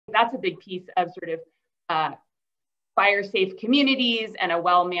that's a big piece of sort of fire-safe communities and a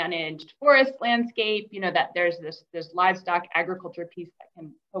well-managed forest landscape, you know, that there's this livestock agriculture piece that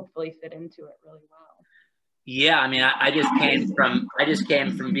can hopefully fit into it really well. Yeah, I mean, I just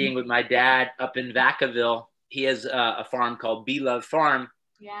came from being with my dad up in Vacaville. He has a farm called Beloved Farm.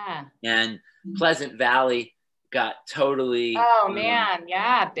 Yeah. And Pleasant Valley got totally man,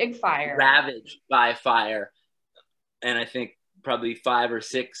 yeah, big fire, ravaged by fire, and I think probably 5 or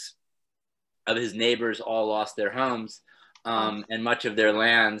 6 of his neighbors all lost their homes and much of their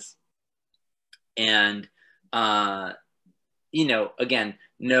lands. And you know, again,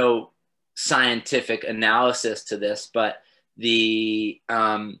 no scientific analysis to this, but the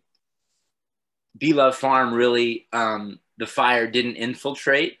Beloved Farm really, the fire didn't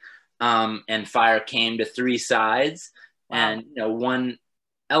infiltrate, and fire came to 3 sides. Wow. And, you know, one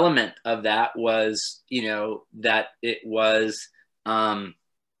element of that was, you know, that it was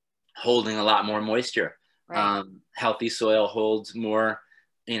holding a lot more moisture. Right. Healthy soil holds more,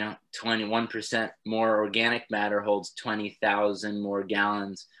 you know, 21% more organic matter holds 20,000 more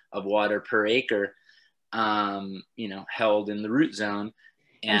gallons of water per acre, you know, held in the root zone.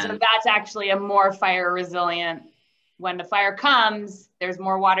 And so that's actually a more fire resilient. When the fire comes, there's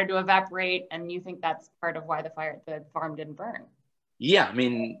more water to evaporate, and you think that's part of why the farm didn't burn. Yeah, I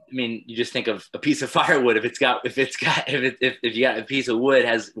mean, you just think of a piece of firewood. If you got a piece of wood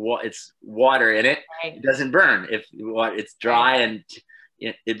has it's water in it, right, it doesn't burn. If it's dry, right,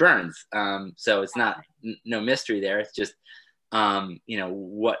 and it burns. So it's not no mystery there. It's just you know,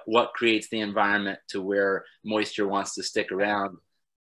 what creates the environment to where moisture wants to stick around.